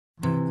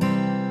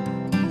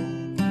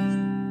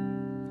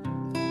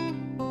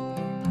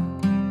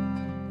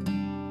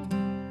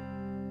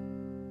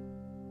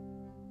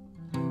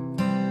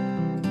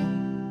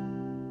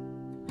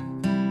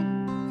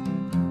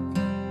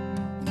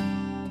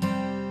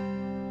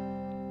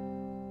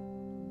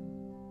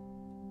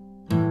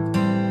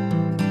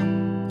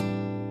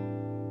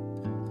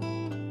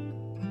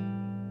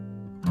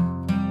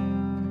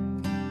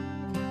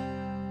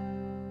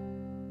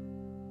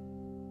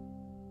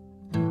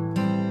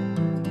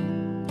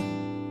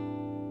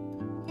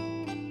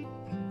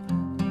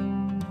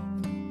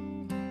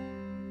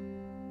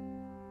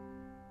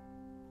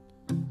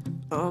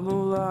I'm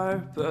a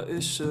liar, but you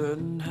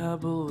shouldn't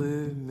have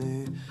believed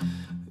me.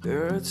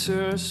 You're a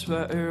tourist,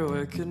 but you're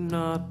waking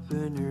up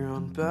in your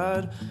own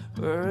bed.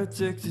 We're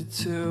addicted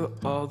to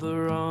all the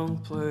wrong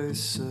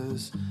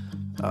places.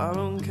 I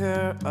don't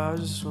care, I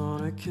just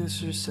wanna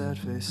kiss your sad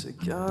face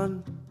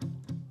again.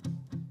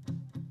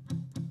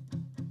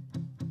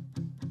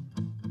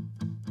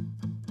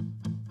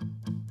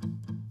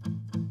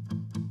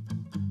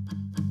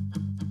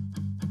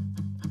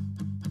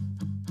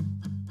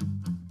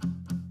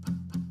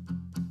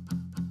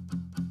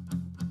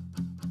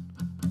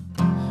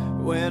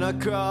 When I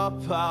grow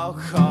up, I'll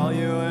call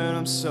you when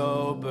I'm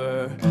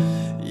sober.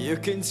 You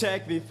can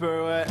take me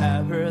for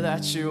whatever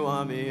that you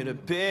want me to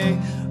be.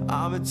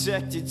 I'm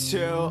addicted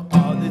to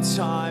all the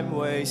time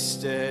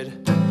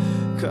wasted,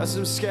 'cause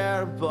I'm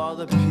scared of all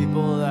the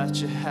people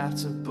that you have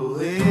to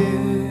believe.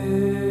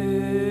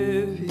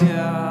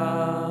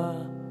 Yeah,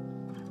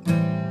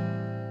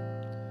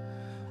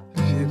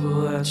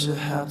 people that you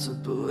have to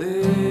believe.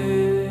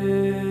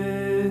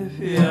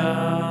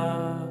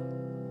 Yeah,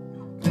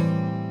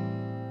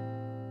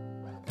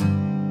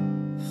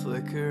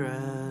 flicker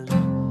and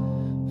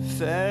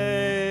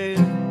fade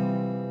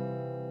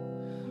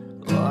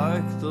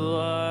like the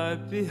light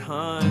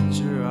behind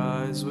your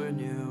eyes when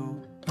you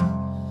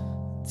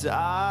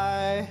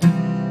die.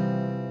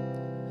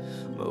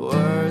 My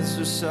words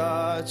are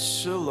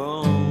such a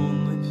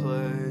lonely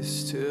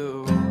place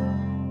to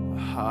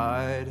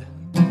hide.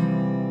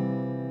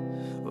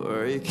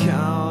 Were you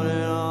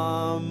counting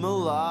on my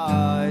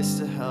lies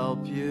to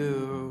help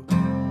you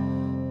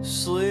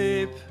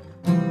sleep?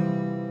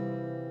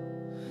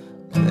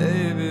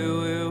 Maybe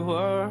we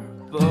were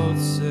both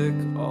sick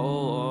all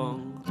along.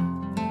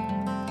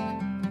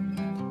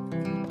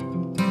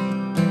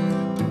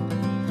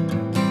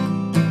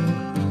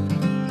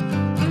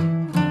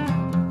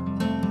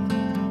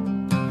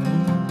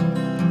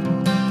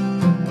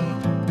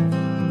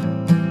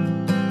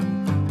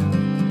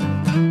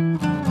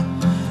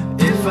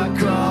 If I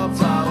grow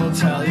up, I will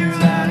tell you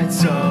that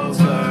it's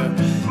over.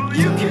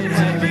 You can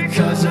hate me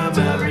 'cause I'm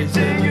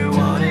everything you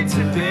wanted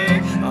to be.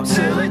 I'm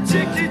still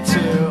addicted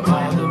to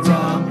all the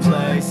wrong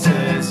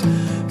places,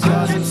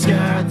 'cause I'm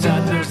scared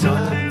that there's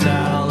nothing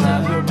that I'll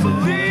ever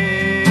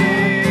believe.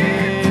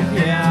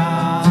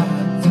 Yeah,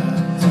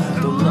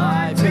 the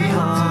light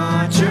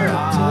behind your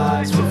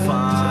eyes will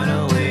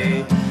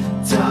finally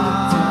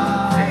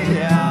die.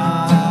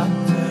 Yeah,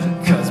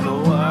 'cause my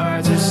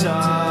words are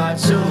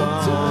such a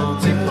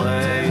lonely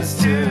place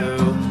to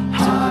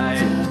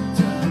hide.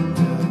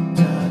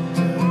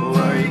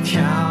 Were you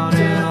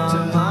counting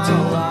on my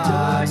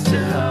lies to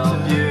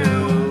help you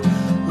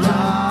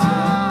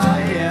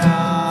lie?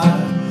 Yeah,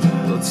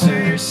 well, to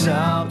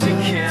yourself you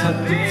can't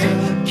be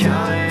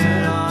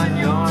counting on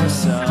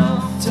yourself.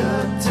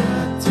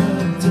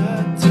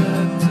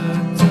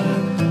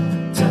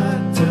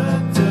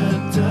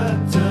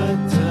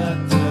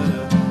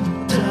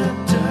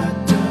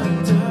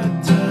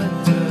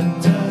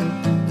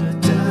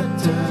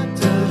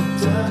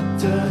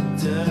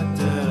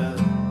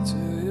 Do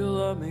you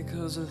love me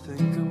 'cause I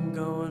think I'm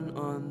going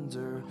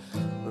under?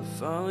 But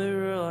finally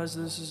realized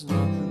this is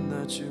nothing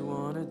that you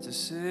wanted to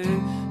see.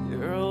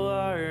 You're a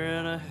liar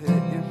and I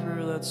hate you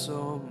for that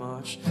so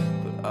much,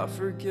 but I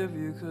forgive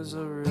you 'cause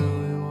I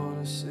really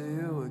wanna see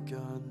you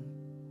again.